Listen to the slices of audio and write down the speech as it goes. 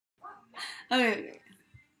Okay.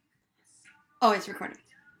 Oh, it's recording.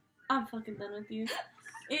 I'm fucking done with you.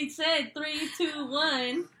 It said 3, 2,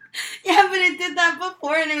 1. Yeah, but it did that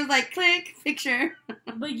before, and it was like, click, picture.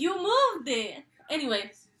 But you moved it.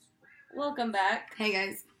 Anyway, welcome back. Hey,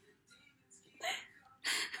 guys.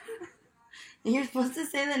 You're supposed to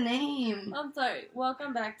say the name. I'm sorry.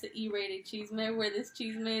 Welcome back to E-Rated Cheesemate, where this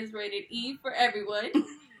cheesemate is rated E for everyone.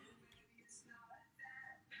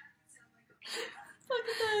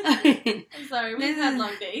 Okay. I'm sorry. We've had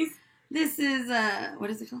long days. This is, what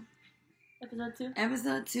is it called? Episode 2.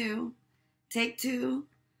 Episode 2. Take 2.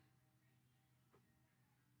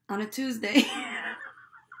 On a Tuesday.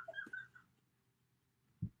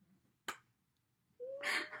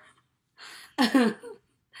 I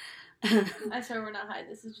swear we're not high.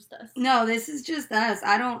 This is just us. No, this is just us.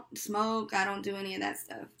 I don't smoke. I don't do any of that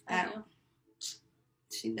stuff. I do.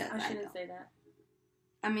 She does. I shouldn't say that.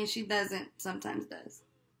 I mean, she doesn't. Sometimes does.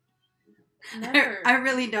 Never. I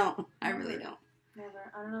really don't. I Never. really don't.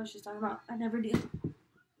 Never. I don't know what she's talking about. I never did.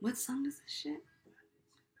 What song is this shit?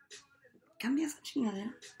 Cambia esa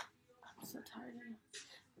chingadera. I'm so tired of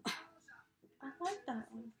it. I like that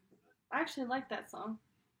one. I actually like that song.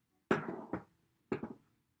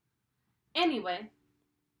 Anyway.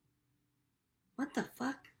 What the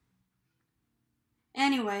fuck?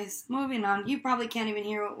 Anyways, moving on. You probably can't even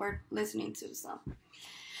hear what we're listening to, so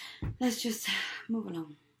let's just move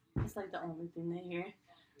on. It's like the only thing they hear.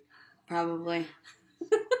 Probably.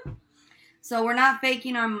 So we're not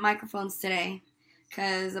faking our microphones today,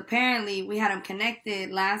 because apparently we had them connected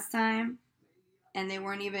last time, and they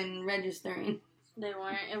weren't even registering. They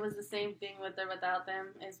weren't. It was the same thing with or without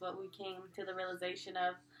them, is what we came to the realization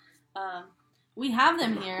of. We have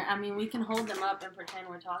them here. I mean, we can hold them up and pretend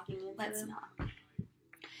we're talking into Let's them. not.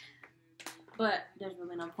 But there's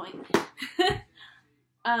really no point.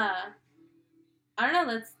 I don't know.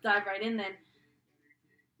 Let's dive right in then.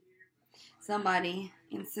 Somebody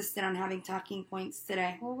insisted on having talking points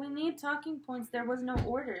today. Well, we need talking points. There was no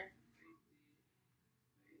order.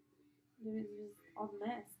 There was just all the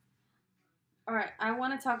mess. Alright, I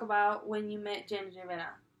want to talk about when you met Jen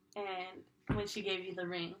Rivera and when she gave you the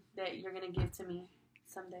ring that you're going to give to me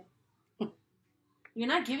someday. You're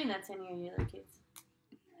not giving that to any of your other kids.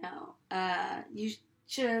 No. You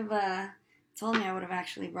should have told me. I would have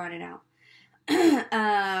actually brought it out.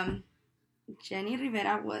 Jenny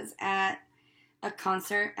Rivera was at a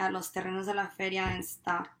concert at Los Terrenos de la Feria in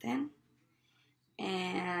Stockton.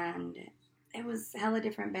 And it was hella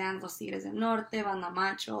different bands. Los Tigres del Norte, Banda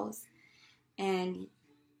Machos. And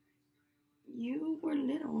you were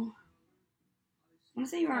little. I want to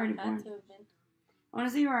say you were already born. I want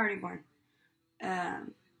to say you were already born.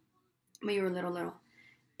 But you were little.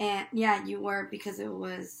 And yeah, you were, because it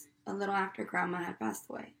was a little after Grandma had passed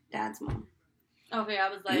away. Dad's mom. Okay, I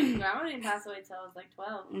was like, Grandma didn't pass away until I was like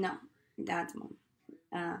 12. No, Dad's mom.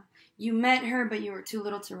 You met her, but you were too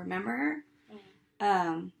little to remember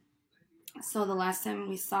her. So the last time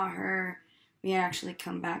we saw her, we had actually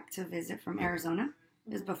come back to visit from Arizona.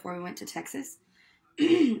 It was before we went to Texas.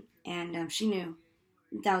 And she knew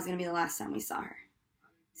that was going to be the last time we saw her.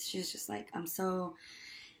 She was just like, I'm so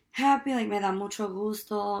happy, like, me da mucho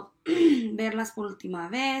gusto verlas por última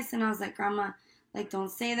vez. And I was like, Grandma, like,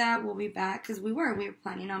 don't say that, we'll be back. Because we were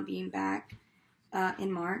planning on being back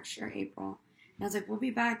in March or April. And I was like, we'll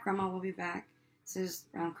be back, Grandma, we'll be back. So it was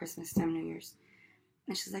around Christmas time, New Year's.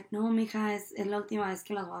 And she's like, no, mija, es la última vez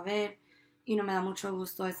que las voy a ver. You know, me da mucho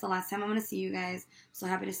gusto. It's the last time I'm going to see you guys. I'm so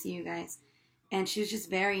happy to see you guys. And she was just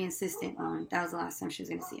very insistent on that was the last time she was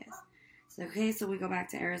going to see us. So, okay, so we go back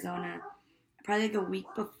to Arizona. Probably like a week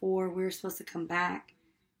before we were supposed to come back,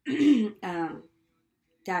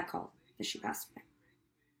 Dad called that she passed away.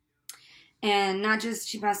 And not just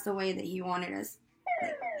she passed away, that he wanted us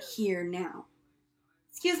like, here now.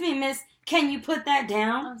 Excuse me, miss, can you put that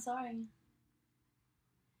down? I'm sorry.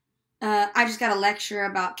 I just got a lecture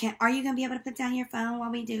about, are you going to be able to put down your phone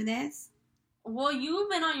while we do this? Well,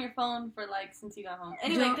 you've been on your phone for like since you got home.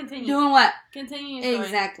 Anyway, continue. Doing what? Continue your story.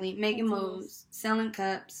 Exactly. Making moves. Selling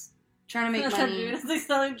cups. Trying to make money. It's like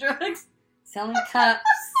selling drugs. Selling cups.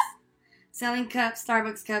 Selling cups.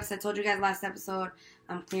 Starbucks cups. I told you guys last episode.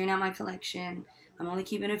 I'm clearing out my collection. I'm only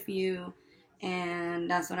keeping a few.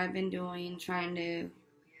 And that's what I've been doing. Trying to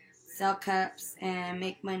sell cups and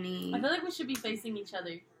make money. I feel like we should be facing each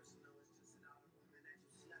other.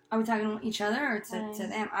 Are we talking to each other or to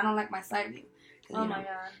them? I don't like my side view. Oh my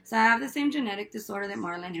god. So I have the same genetic disorder that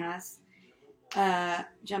Marlon has.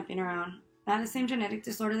 Jumping around. I have the same genetic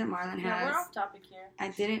disorder that Marlon has. Yeah, we're off topic here. I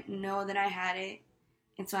didn't know that I had it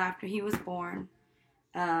until after he was born.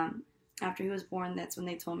 After he was born, that's when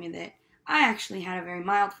they told me that I actually had a very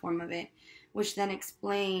mild form of it, which then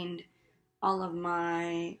explained all of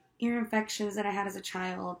my ear infections that I had as a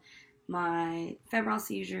child, my febrile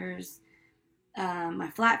seizures, my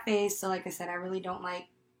flat face. So like I said, I really don't like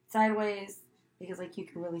sideways because like you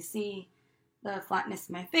can really see the flatness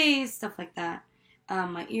in my face, stuff like that.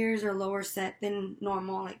 My ears are lower set than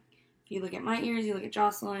normal. Like if you look at my ears, you look at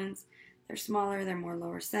Jocelyn's, they're smaller, they're more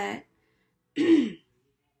lower set.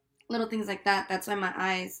 Little things like that. That's why my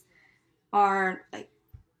eyes are like,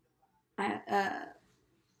 I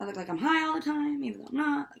look like I'm high all the time, even though I'm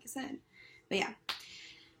not, like I said. But yeah.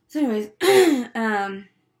 So anyways,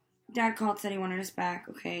 Dad called, said he wanted us back.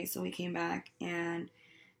 Okay, so we came back, and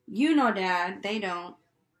you know Dad, they don't,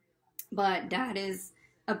 but Dad is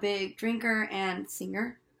a big drinker and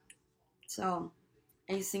singer. So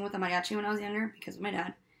I used to sing with the mariachi when I was younger because of my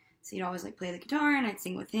dad. So he'd always like play the guitar, and I'd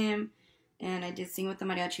sing with him. And I did sing with the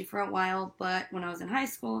mariachi for a while, but when I was in high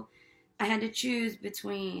school, I had to choose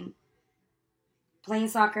between playing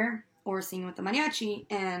soccer or singing with the mariachi,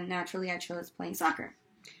 and naturally I chose playing soccer.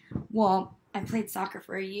 Well, I played soccer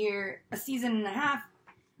for a season and a half,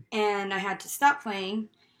 and I had to stop playing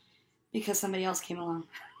because somebody else came along.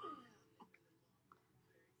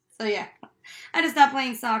 So yeah, I had to stop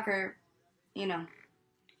playing soccer, you know.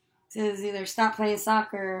 So it was either stop playing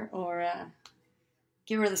soccer or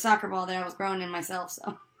get rid of the soccer ball that I was growing in myself,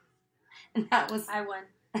 so. And that was... I won.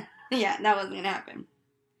 Yeah, that wasn't going to happen.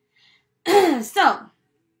 So,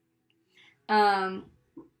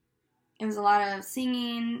 it was a lot of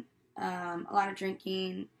singing, a lot of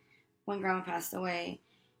drinking when Grandma passed away.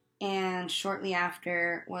 And shortly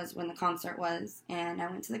after was when the concert was, and I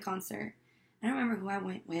went to the concert. I don't remember who I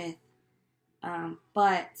went with,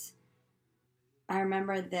 but I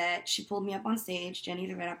remember that she pulled me up on stage. Jenny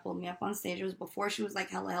Rivera pulled me up on stage. It was before she was like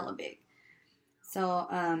hella big. So,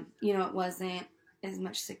 it wasn't as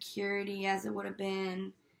much security as it would have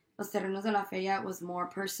been. Los Terrenos de la Feria was more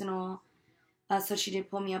personal. So she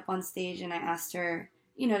did pull me up on stage, and I asked her,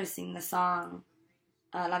 to sing the song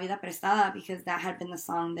La Vida Prestada, because that had been the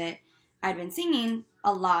song that I'd been singing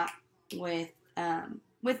a lot with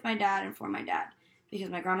my dad and for my dad,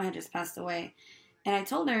 because my grandma had just passed away. And I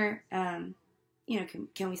told her,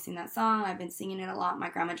 can we sing that song? I've been singing it a lot. My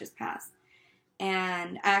grandma just passed.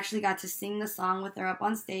 And I actually got to sing the song with her up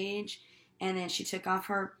on stage. And then she took off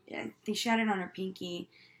her, I think she had it on her pinky.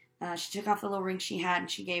 She took off the little ring she had, and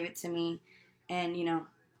she gave it to me. And,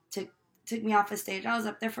 took me off the stage. I was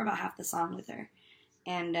up there for about half the song with her.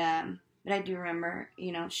 And, but I do remember,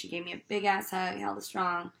 she gave me a big ass hug, hella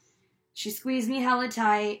strong. She squeezed me hella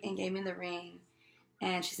tight and gave me the ring.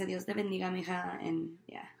 And she said, Dios te bendiga, mija. And,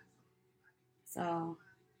 yeah. So,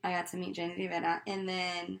 I got to meet Jenny Rivera. And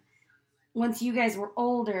then, once you guys were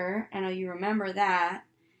older, I know you remember that.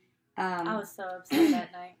 I was so upset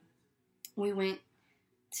that night. We went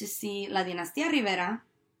to see La Dinastía Rivera.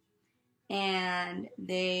 And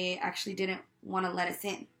they actually didn't want to let us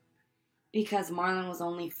in. Because Marlon was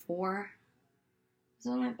only 4. He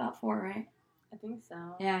was only about 4, right? I think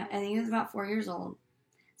so. Yeah, I think he was about 4 years old.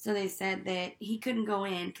 So they said that he couldn't go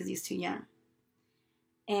in because he's too young.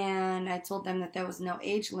 And I told them that there was no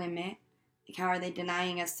age limit. Like, how are they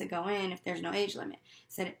denying us to go in if there's no age limit?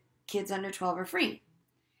 Said kids under 12 are free.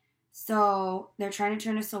 So they're trying to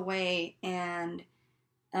turn us away, and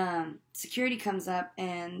security comes up,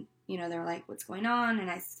 and, they're like, what's going on? And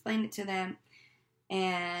I explained it to them,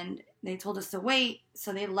 and they told us to wait.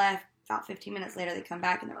 So they left. About 15 minutes later, they come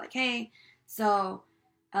back, and they're like, hey, so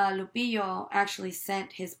Lupillo actually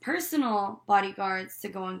sent his personal bodyguards to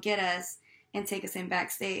go and get us and take us in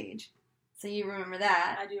backstage. So you remember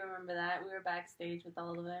that? I do remember that. We were backstage with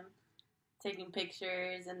all of them, taking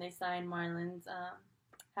pictures, and they signed Marlon's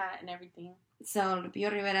hat and everything. So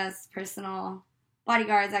Lupillo Rivera's personal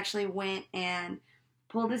bodyguards actually went and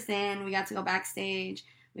pulled us in. We got to go backstage.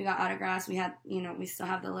 We got autographs. We had, we still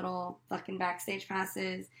have the little fucking backstage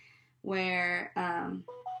passes where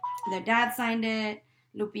their dad signed it,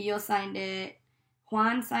 Lupillo signed it,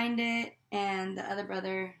 Juan signed it, and the other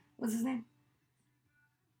brother, what's his name?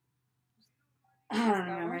 I don't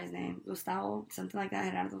remember his name. Gustavo, something like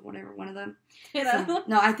that. Gerardo, whatever, one of them. So,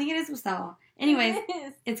 no, I think it is Gustavo. Anyways,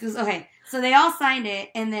 it's okay. So they all signed it,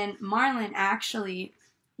 and then Marlon actually,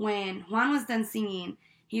 when Juan was done singing,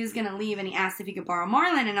 he was gonna leave, and he asked if he could borrow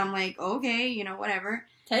Marlon, and I'm like, okay, whatever.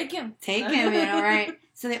 Take him, right?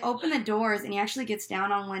 So they open the doors, and he actually gets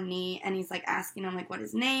down on one knee, and he's like asking him like what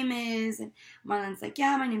his name is, and Marlon's like,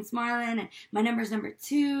 yeah, my name's Marlon, and my number's number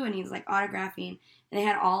 2, and he's like autographing. And they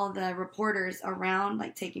had all of the reporters around,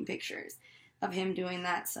 like, taking pictures of him doing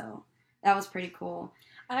that. So that was pretty cool.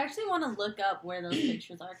 I actually want to look up where those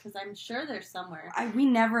pictures are, because I'm sure they're somewhere. We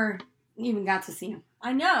never even got to see him.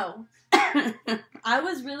 I know. I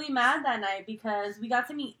was really mad that night because we got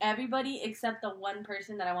to meet everybody except the one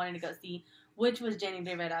person that I wanted to go see, which was Jenny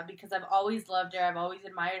Rivera, because I've always loved her. I've always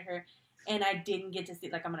admired her. And I didn't get to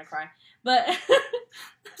see, like, I'm going to cry. But, I'm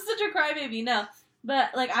such a crybaby, no.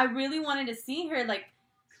 But, like, I really wanted to see her, like,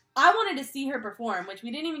 I wanted to see her perform, which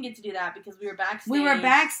we didn't even get to do that because we were backstage. We were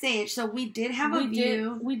backstage, so we did have a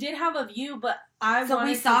view. We did have a view, but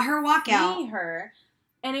we saw her walk out. See her.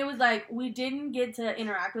 And it was like, we didn't get to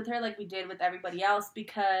interact with her like we did with everybody else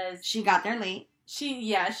because... She got there late.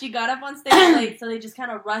 She got up on stage late, so they just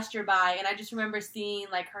kind of rushed her by. And I just remember seeing,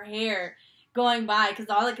 like, her hair going by because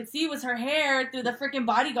all I could see was her hair through the freaking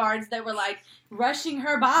bodyguards that were, like, rushing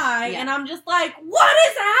her by. Yeah. And I'm just like, what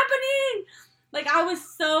is happening? Like, I was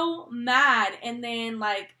so mad. And then,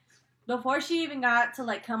 like, before she even got to,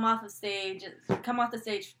 like, come off the stage and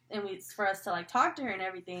for us to, like, talk to her and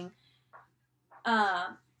everything,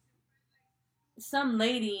 some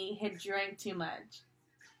lady had drank too much.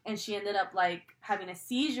 And she ended up, like, having a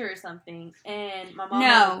seizure or something. And my mom...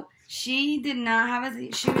 No, she did not have a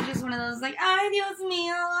seizure. She was just one of those, like, ay, Dios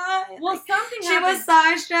mío. Well, like, something happened. She was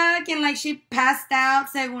starstruck and, like, she passed out,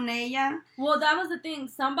 según ella. Well, that was the thing.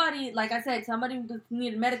 Somebody, like I said, somebody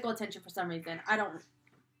needed medical attention for some reason.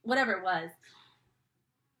 Whatever it was.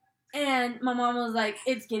 And my mom was like,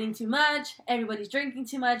 it's getting too much. Everybody's drinking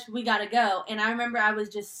too much. We gotta go. And I remember I was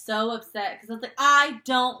just so upset because I was like, I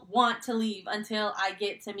don't want to leave until I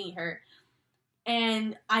get to meet her.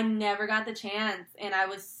 And I never got the chance. And I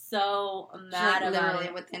was so mad about literally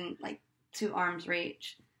it. within, like, 2 arms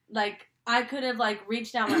reach. Like, I could have, like,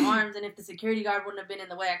 reached out my arms, and if the security guard wouldn't have been in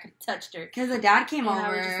the way, I could have touched her. Because the dad came over.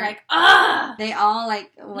 I was just like, ah! They all,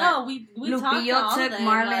 like, no, we talked to all took of them,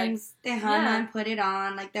 Marlon's Tejana and put it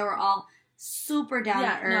on. Like, they were all super down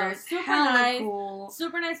to earth. No, super hella nice. Cool.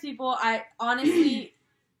 Super nice people. I honestly,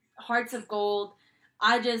 hearts of gold.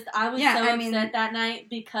 I was upset that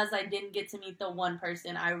night because I didn't get to meet the one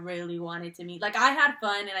person I really wanted to meet. Like, I had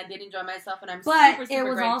fun, and I did enjoy myself, and I'm super grateful. But it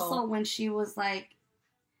was also when she was, like,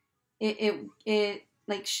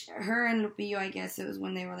 her and Lupillo, I guess, it was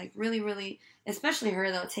when they were, like, really, really, especially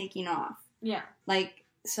her, though, taking off. Yeah. Like,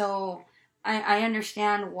 so I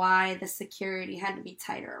understand why the security had to be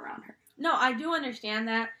tighter around her. No, I do understand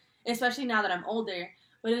that, especially now that I'm older.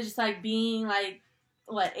 But it was just, like, being, like,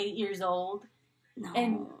 8 years old? No.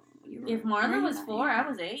 And if Marla was 4, I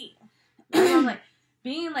was 8. So I'm, like,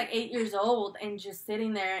 being, like, 8 years old and just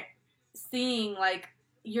sitting there seeing, like,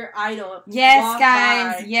 your idol. Yes,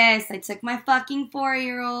 guys. By. Yes, I took my fucking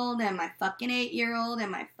 4-year-old and my fucking 8-year-old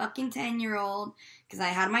and my fucking 10-year-old because I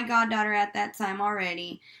had my goddaughter at that time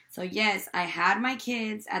already. So, yes, I had my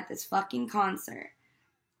kids at this fucking concert.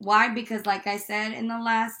 Why? Because, like I said in the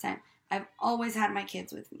last time, I've always had my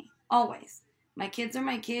kids with me. Always. My kids are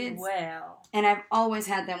my kids. Well. And I've always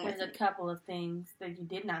had them with me. There's a couple of things that you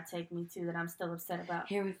did not take me to that I'm still upset about.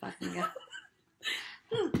 Here we fucking go.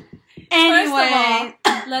 Anyway. First of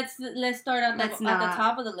all, let's start at the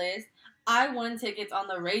top of the list. I won tickets on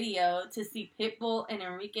the radio to see Pitbull and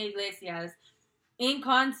Enrique Iglesias in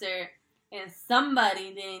concert, and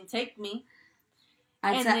somebody didn't take me.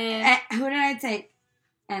 Who did I take?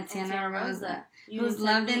 Antenna Rosa. Who's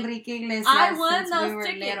loved Enrique Iglesias I won since those we were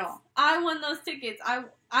tickets. little. I won those tickets.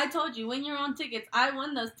 I told you, when you're on tickets, I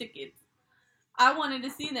won those tickets. I wanted to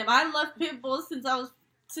see them. I loved Pitbull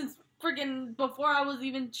since freaking before I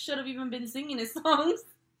should have even been singing his songs.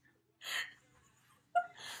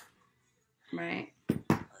 Right.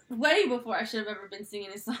 Way before I should have ever been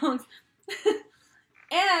singing his songs.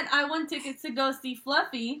 And I won tickets to go see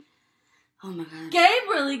Fluffy. Oh my god.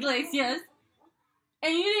 Gabriel Iglesias.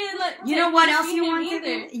 And you didn't You know what else you won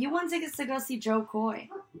tickets? You won tickets to go see Joe Coy.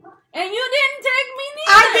 And you didn't take me neither.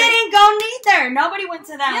 I didn't go neither. Nobody went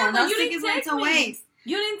to that one. Those tickets went to waste.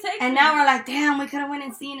 You didn't take me. And now we're like, damn, we could have went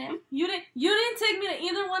and seen him. You didn't take me to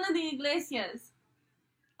either one of the Iglesias.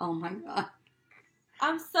 Oh my god.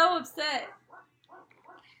 I'm so upset.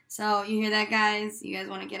 So, you hear that, guys? You guys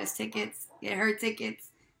want to get us tickets? Get her tickets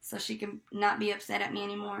so she can not be upset at me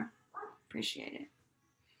anymore? Appreciate it.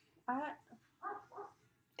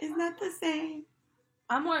 It's not the same.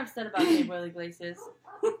 I'm more upset about Gabriel Iglesias.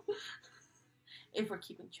 If we're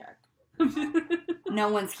keeping track. No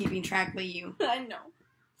one's keeping track but you. I know.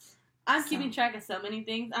 I'm keeping track of so many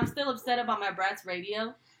things. I'm still upset about my Bratz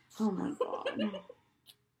radio. Oh my god.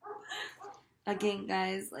 Again,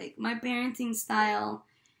 guys, like, my parenting style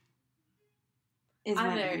is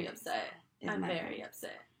I'm very upset. I'm very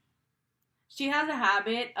upset. She has a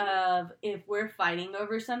habit of, if we're fighting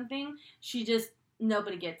over something,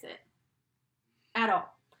 nobody gets it. At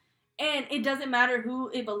all. And it doesn't matter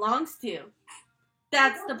who it belongs to.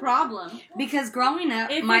 That's the problem. Because growing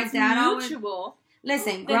up, if my it's dad mutual, always...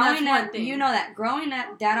 Listen, growing up, you know that. Growing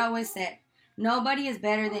up, Dad always said, nobody is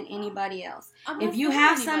better than anybody else. If you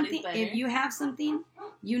have something,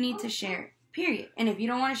 you need to share it. Period. And if you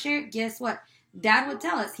don't want to share it, guess what? Dad would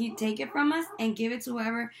tell us. He'd take it from us and give it to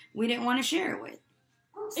whoever we didn't want to share it with.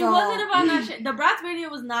 So, it wasn't about not sharing. The Bratz radio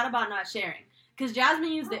was not about not sharing. Because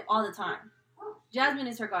Jasmine used it all the time. Jasmine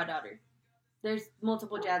is her goddaughter. There's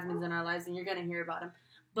multiple Jasmines in our lives, and you're going to hear about them.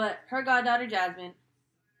 But her goddaughter, Jasmine,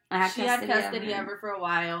 she had custody of her for a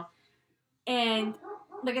while. And,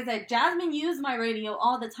 like I said, Jasmine used my radio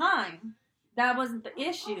all the time. That wasn't the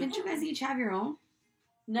issue. Didn't you guys each have your own?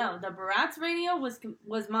 No, the Bratz radio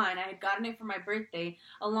was mine. I had gotten it for my birthday,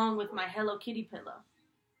 along with my Hello Kitty pillow.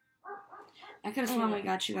 I could have sworn we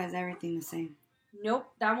got you guys everything the same. Nope,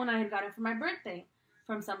 that one I had gotten for my birthday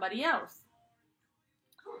from somebody else.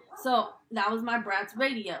 So, that was my Bratz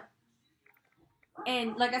radio.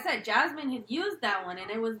 And, like I said, Jasmine had used that one,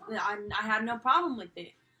 and it was I had no problem with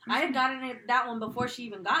it. I had gotten that one before she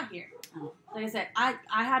even got here. Like I said, I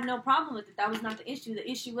had no problem with it. That was not the issue. The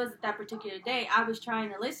issue was that particular day, I was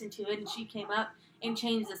trying to listen to it, and she came up and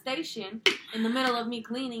changed the station in the middle of me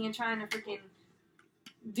cleaning and trying to freaking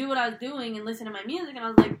do what I was doing and listen to my music, and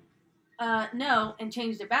I was like, no, and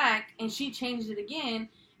changed it back, and she changed it again,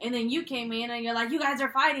 and then you came in, and you're like, you guys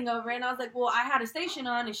are fighting over it, and I was like, well, I had a station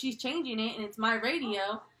on, and she's changing it, and it's my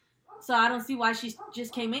radio, so I don't see why she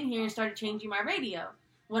just came in here and started changing my radio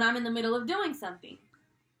when I'm in the middle of doing something.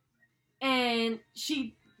 And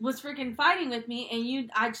she was freaking fighting with me,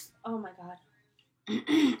 and oh my God.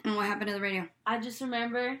 And what happened to the radio? I just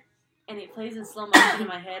remember, and it plays in slow motion in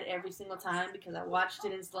my head every single time because I watched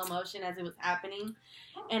it in slow motion as it was happening,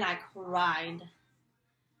 and I cried.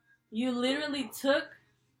 You literally took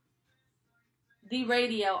the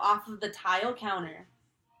radio off of the tile counter,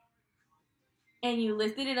 and you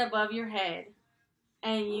lifted it above your head,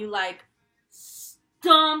 and you, like,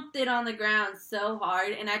 stomped it on the ground so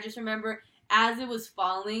hard, and I just remember as it was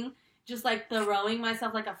falling, just like throwing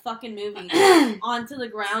myself like a fucking movie onto the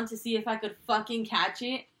ground to see if I could fucking catch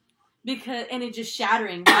it, and it just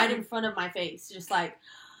shattering right in front of my face, just like,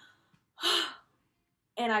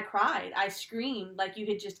 and I cried. I screamed like you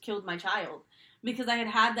had just killed my child because I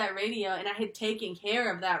had that radio and I had taken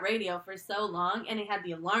care of that radio for so long, and it had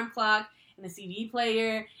the alarm clock and the CD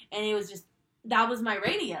player, and it was just, that was my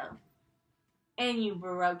radio. And you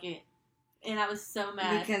broke it. And I was so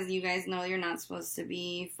mad. Because you guys know you're not supposed to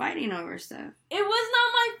be fighting over stuff. It was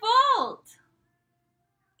not my fault.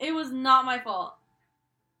 It was not my fault.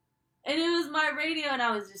 And it was my radio, and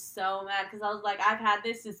I was just so mad. Because I was like, I've had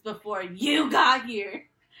this since before you got here.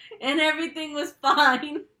 And everything was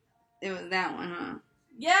fine. It was that one, huh?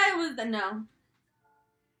 Yeah, it was no.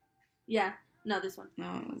 Yeah. No, this one.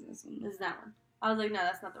 No, it was this one. It's that one. I was like, no,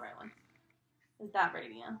 that's not the right one. It's that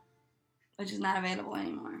radio. Which is not available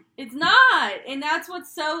anymore. It's not! And that's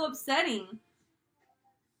what's so upsetting.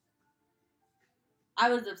 I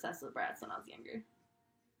was obsessed with Bratz when I was younger.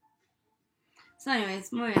 So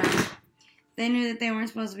anyways, moving on. They knew that they weren't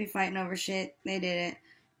supposed to be fighting over shit. They did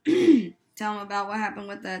it. Tell them about what happened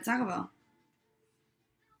with the Taco Bell.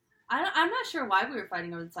 I'm not sure why we were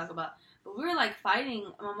fighting over the Taco Bell. But we were, like,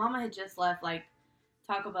 fighting. My mama had just left, like,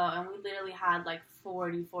 Taco Bell. And we literally had, like,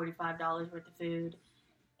 $40, $45 worth of food.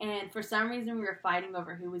 And for some reason, we were fighting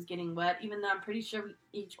over who was getting what, even though I'm pretty sure we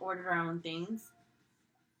each ordered our own things.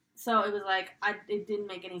 So it was like, it didn't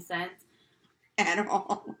make any sense. At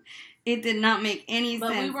all. It did not make any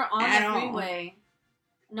sense. But we were on the freeway.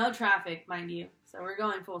 No traffic, mind you. So we're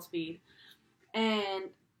going full speed. And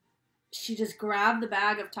she just grabbed the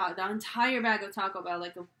entire bag of Taco Bell,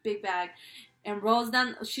 like a big bag, and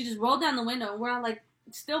she just rolled down the window. And we're all like,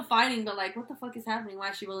 still fighting, but like, what the fuck is happening? Why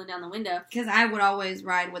is she rolling down the window? Because I would always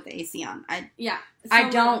ride with the AC on. So I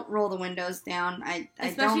don't roll the windows down.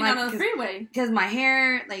 Especially not on the freeway. Because my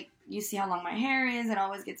hair, like, you see how long my hair is. It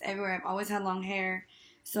always gets everywhere. I've always had long hair.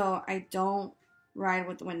 So I don't ride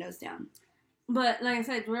with the windows down. But like I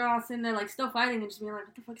said, we're all sitting there like still fighting and just being like,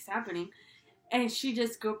 what the fuck is happening? And she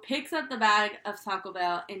just picks up the bag of Taco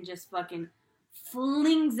Bell and just fucking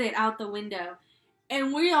flings it out the window.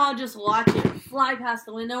 And we all just watch it fly past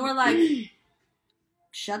the window. We're like,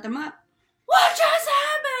 shut them up. What just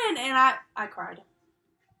happened? And I cried.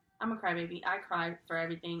 I'm a crybaby. I cried for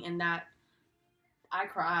everything. And I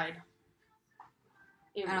cried.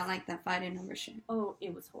 I don't like that fighting over shit. Oh,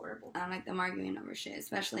 it was horrible. I don't like them arguing over shit.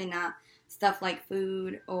 Especially not stuff like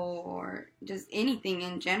food or just anything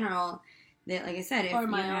in general. That, like I said, if or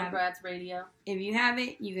my own Bratz radio. If you have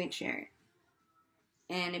it, you can share it.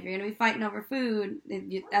 And if you're going to be fighting over food,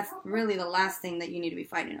 that's really the last thing that you need to be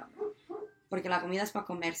fighting over. Porque la comida es para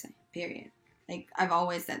comerse, period. Like, I've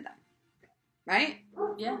always said that. Right?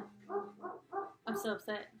 Yeah. I'm so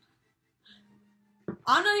upset.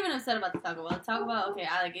 I'm not even upset about the Taco Bell. Taco Bell, okay,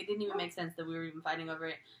 it didn't even make sense that we were even fighting over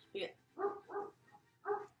it. Yeah.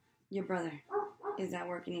 Your brother is at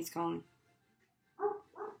work and he's calling.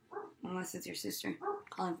 Unless it's your sister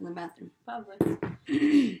calling from the bathroom. Probably.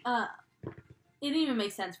 It didn't even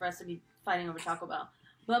make sense for us to be fighting over Taco Bell.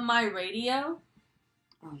 But my radio...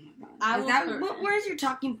 Oh my God. Where's your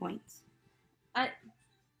talking points?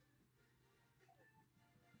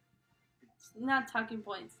 Not talking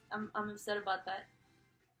points. I'm upset about that.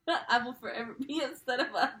 I will forever be upset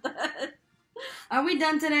about that. Are we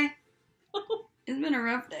done today? It's been a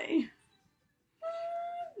rough day.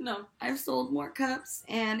 No. I've sold more cups,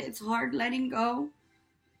 and it's hard letting go.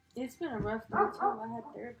 It's been a rough day, too. I had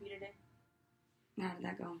therapy today. How did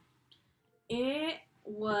that go? It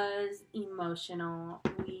was emotional.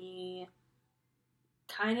 We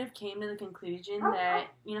kind of came to the conclusion that,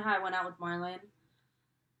 you know how I went out with Marlon?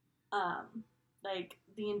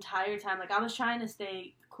 The entire time, I was trying to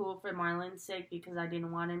stay cool for Marlon's sake because I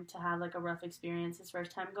didn't want him to have, a rough experience his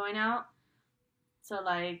first time going out. So,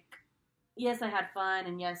 yes, I had fun,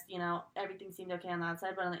 and yes, everything seemed okay on the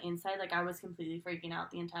outside, but on the inside, I was completely freaking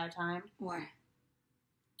out the entire time. Why?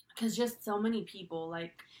 Because just so many people,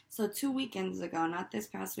 So 2 weekends ago, not this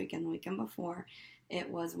past weekend, the weekend before, it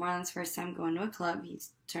was Marlon's first time going to a club.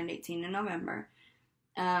 He's turned 18 in November.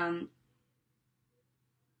 I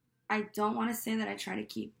don't want to say that I try to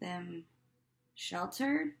keep them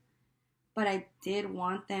sheltered, but I did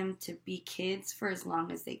want them to be kids for as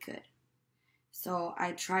long as they could. So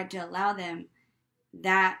I tried to allow them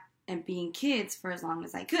that and being kids for as long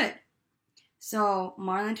as I could. So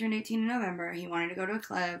Marlon turned 18 in November. He wanted to go to a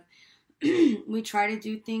club. We try to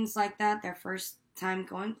do things like that. Their first time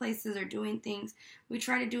going places or doing things. We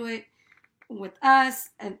try to do it with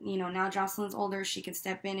us. And, now Jocelyn's older. She can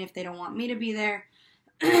step in if they don't want me to be there.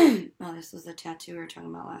 Oh, this was the tattoo we were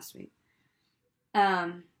talking about last week.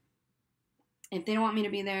 If they don't want me to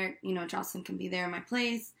be there, Jocelyn can be there in my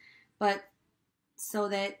place. But so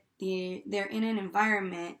that they're in an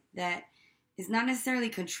environment that is not necessarily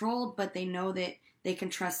controlled, but they know that they can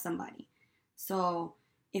trust somebody. So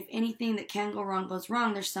if anything that can go wrong goes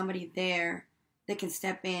wrong, there's somebody there that can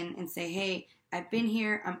step in and say, hey, I've been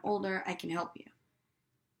here, I'm older, I can help you.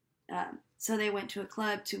 So they went to a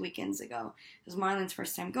club 2 weekends ago. It was Marlon's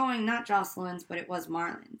first time going, not Jocelyn's, but it was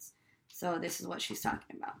Marlon's. So this is what she's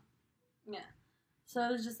talking about. Yeah. So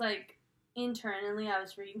it was just internally I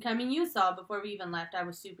was freaking... I mean, you saw before we even left, I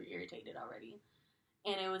was super irritated already.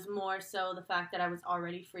 And it was more so the fact that I was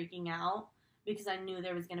already freaking out because I knew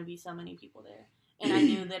there was going to be so many people there. And I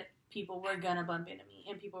knew that people were going to bump into me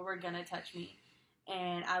and people were going to touch me.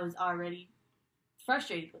 And I was already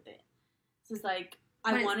frustrated with it. So it's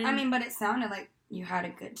but it sounded like you had a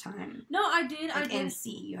good time. No, I did. NC,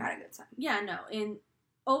 you had a good time. Yeah, no. And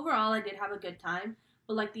overall, I did have a good time.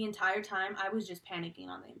 But, the entire time, I was just panicking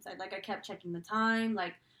on the inside. I kept checking the time.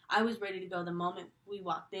 I was ready to go the moment we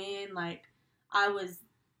walked in. I was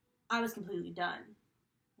completely done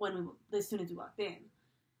as soon as we walked in.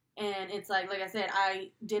 And it's like I said,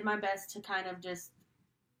 I did my best to kind of just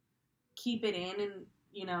keep it in and,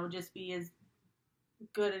 just be as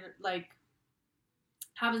good at,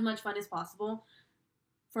 have as much fun as possible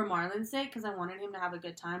for Marlon's sake because I wanted him to have a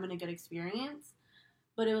good time and a good experience.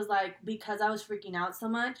 But it was because I was freaking out so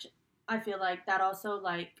much, I feel like that also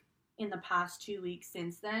in the past 2 weeks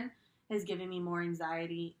since then has given me more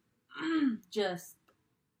anxiety just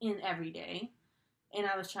in every day. And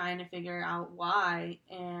I was trying to figure out why.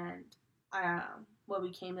 And what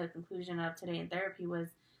we came to the conclusion of today in therapy was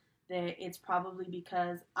that it's probably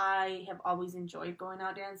because I have always enjoyed going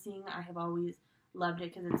out dancing. I have always loved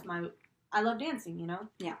it because I love dancing,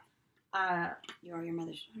 Yeah. You are your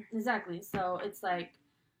mother's daughter. Exactly. So it's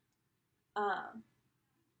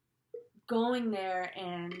going there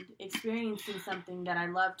and experiencing something that I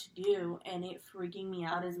love to do and it freaking me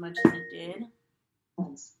out as much as it did.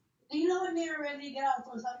 You know when they're ready to get out,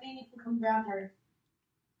 so somebody needs to come grab her.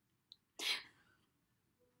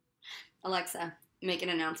 Alexa, make an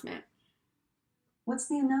announcement. What's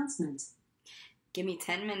the announcement? Give me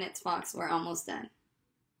 10 minutes, Fox. We're almost done.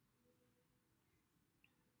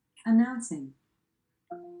 Announcing.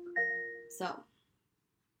 So.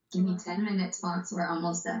 Give me 10 minutes, Fox. We're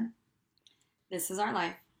almost done. This is our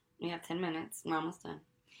life. We have 10 minutes. We're almost done.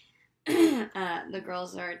 The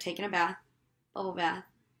girls are taking a bath, bubble bath,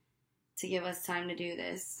 to give us time to do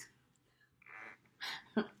this.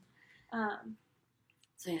 So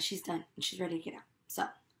yeah, she's done and she's ready to get out. So.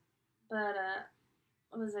 But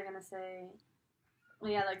what was I gonna say?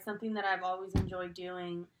 yeah, like something that I've always enjoyed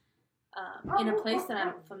doing in a place that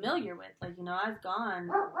I'm familiar with. Like, I've gone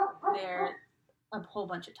there a whole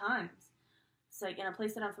bunch of times. It's like in a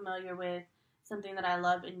place that I'm familiar with, something that I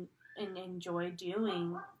love and enjoy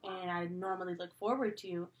doing, and I normally look forward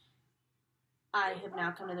to. I have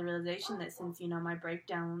now come to the realization that since, my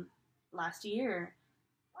breakdown last year,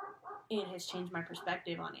 it has changed my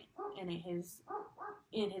perspective on it. And it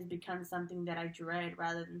has become something that I dread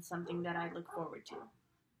rather than something that I look forward to.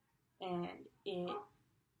 And it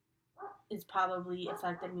has probably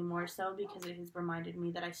affected me more so because it has reminded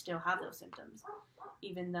me that I still have those symptoms.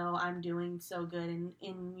 Even though I'm doing so good in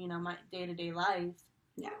my day-to-day life,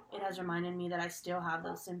 Yeah. It has reminded me that I still have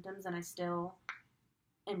those symptoms and I still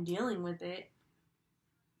am dealing with it.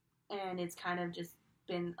 And it's kind of just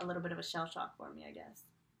been a little bit of a shell shock for me, I guess.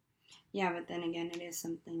 Yeah, but then again, it is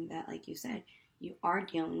something that, like you said, you are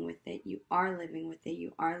dealing with it, you are living with it,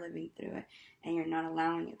 you are living through it, and you're not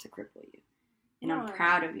allowing it to cripple you. And No, I'm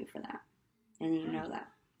proud of you for that. And you know that.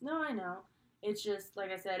 No, I know. It's just,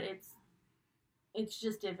 like I said, it's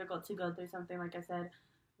just difficult to go through something, like I said,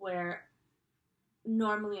 where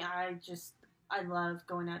normally I love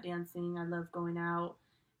going out dancing, I love going out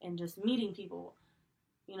and just meeting people.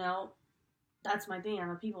 That's my thing.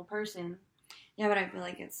 I'm a people person. Yeah, but I feel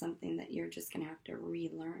like it's something that you're just going to have to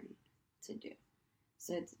relearn to do.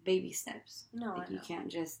 So it's baby steps. No, like I know. You can't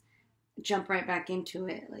just jump right back into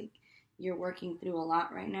it. Like, you're working through a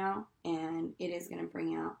lot right now, and it is going to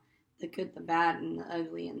bring out the good, the bad, and the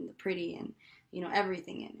ugly, and the pretty, and,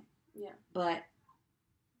 everything in it. Yeah. But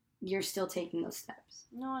you're still taking those steps.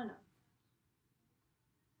 No, I know.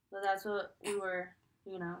 But that's what we were,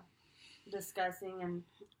 discussing, and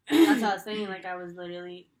that's what I was saying. Like, I was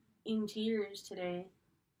literally in tears today,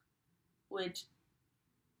 which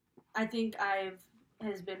I think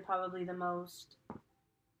has been probably the most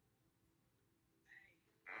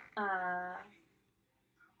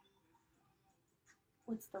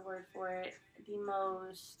what's the word for it? The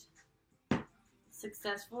most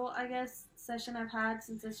successful, I guess, session I've had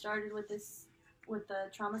since I started with the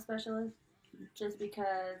trauma specialist. Just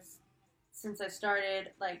because since I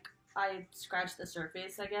started, like, I scratched the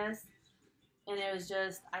surface, I guess. And it was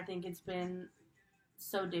just, I think it's been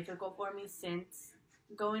so difficult for me since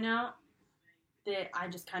going out that I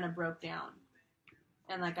just kind of broke down.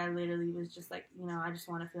 And, like, I literally was just like, I just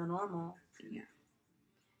want to feel normal. Yeah.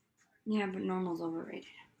 Yeah, but normal's overrated.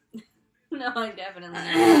 No, I definitely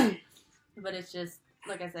know. But it's just,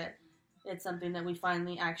 like I said, it's something that we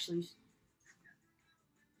finally actually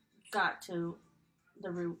got to the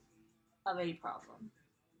root of a problem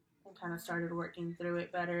and kind of started working through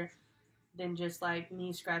it better than just, like,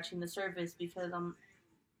 me scratching the surface because I'm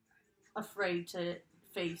afraid to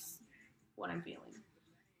face what I'm feeling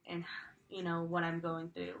and, what I'm going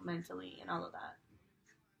through mentally and all of that.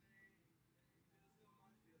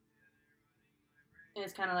 And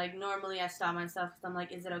it's kind of like, normally I stop myself because I'm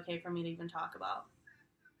like, is it okay for me to even talk about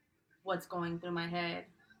what's going through my head?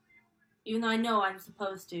 Even though I know I'm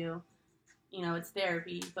supposed to, it's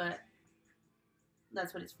therapy, but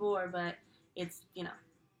that's what it's for, but it's, No,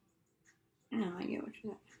 I get what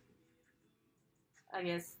you're saying. I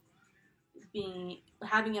guess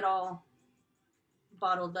having it all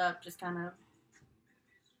bottled up just kind of,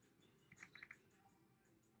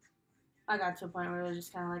 I got to a point where it was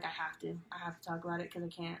just kind of like, I have to talk about it because I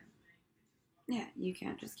can't. Yeah, you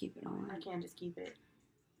can't just keep it on. I can't just keep it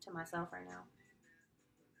to myself right now.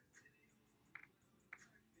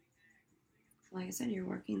 Like I said, you're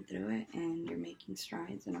working through it and you're making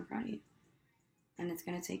strides, and I'm proud of you. And it's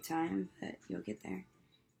going to take time, but you'll get there.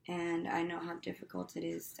 And I know how difficult it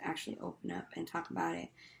is to actually open up and talk about it,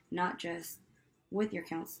 not just with your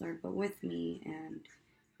counselor, but with me and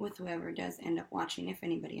with whoever does end up watching, if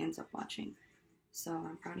anybody ends up watching. So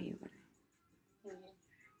I'm proud of you, buddy. Mm-hmm.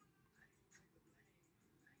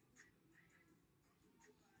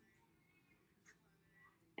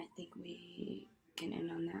 I think we can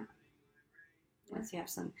end on that. Unless you have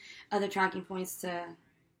some other talking points to...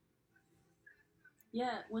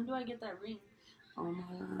 Yeah, when do I get that ring? Oh my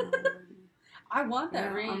God. I want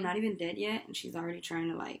that ring. I'm not even dead yet, and she's already trying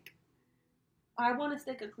to, like... I want to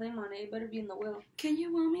stick a claim on it. It better be in the will. Can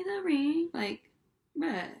you want me the ring? Like,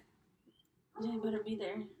 bruh. Yeah, it better be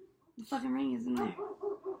there. The fucking ring is in there.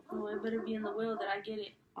 Oh, it better be in the will that I get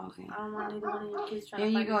it. Okay. I don't want neither one of your kids trying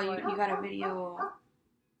There to you fight go. me for it. You got a video.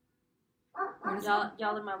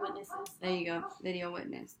 Y'all are my witnesses. There you go. Video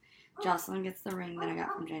witness. Jocelyn gets the ring that I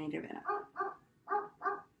got from Jenny DeVita.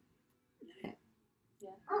 Yeah.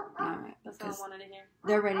 Alright. That's all I wanted to hear.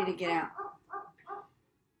 They're ready to get out.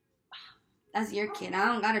 That's your kid. I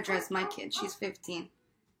don't gotta dress my kid. She's 15.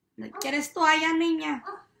 Like, ¿quieres toalla, niña?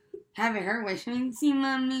 Having her wish, sí,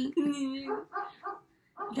 mami.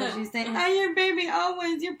 So she's saying, I'm your baby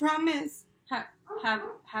always, you promise. Have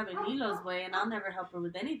it Nilo's way, and I'll never help her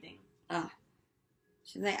with anything. Oh.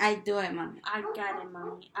 She's like, I do it, mommy. I got it,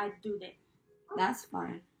 mommy. I do that. That's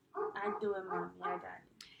fine. I do it, mommy. I got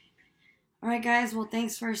it. Alright, guys. Well,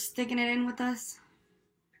 thanks for sticking it in with us.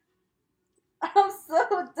 I'm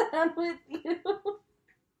so done with you.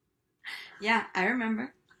 Yeah, I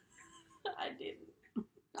remember. I didn't.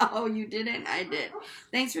 Oh, you didn't? I did.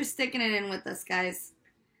 Thanks for sticking it in with us, guys.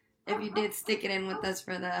 If you did stick it in with us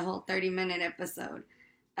for the whole 30-minute episode.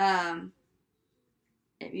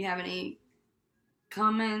 If you have any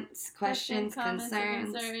comments, questions,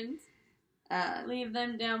 concerns, leave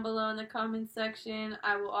them down below in the comment section.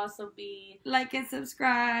 I will also be... like and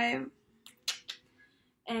subscribe.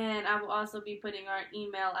 And I will also be putting our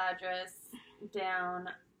email address down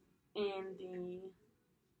in the...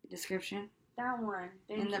 description? That one.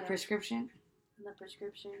 In the prescription? In the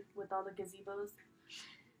prescription with all the gazebos.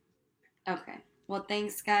 Okay. Well,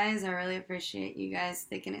 thanks, guys. I really appreciate you guys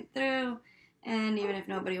sticking it through. And even if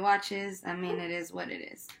nobody watches, I mean, it is what it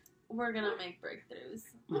is. We're going to make breakthroughs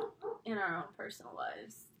in our own personal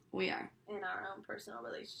lives. We are. In our own personal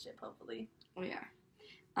relationship, hopefully. We are.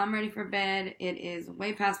 I'm ready for bed. It is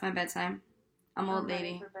way past my bedtime. I'm old lady.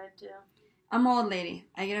 Ready for bed, too. I'm old lady.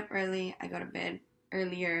 I get up early. I go to bed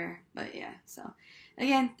earlier. But, yeah. So,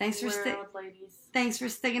 again, thanks for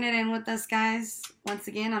sticking it in with us, guys. Once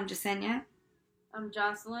again, I'm Jesenia. I'm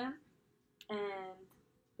Jocelyn. And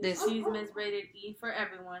this Cheeseman's rated E for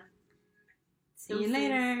everyone. See you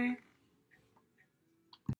later.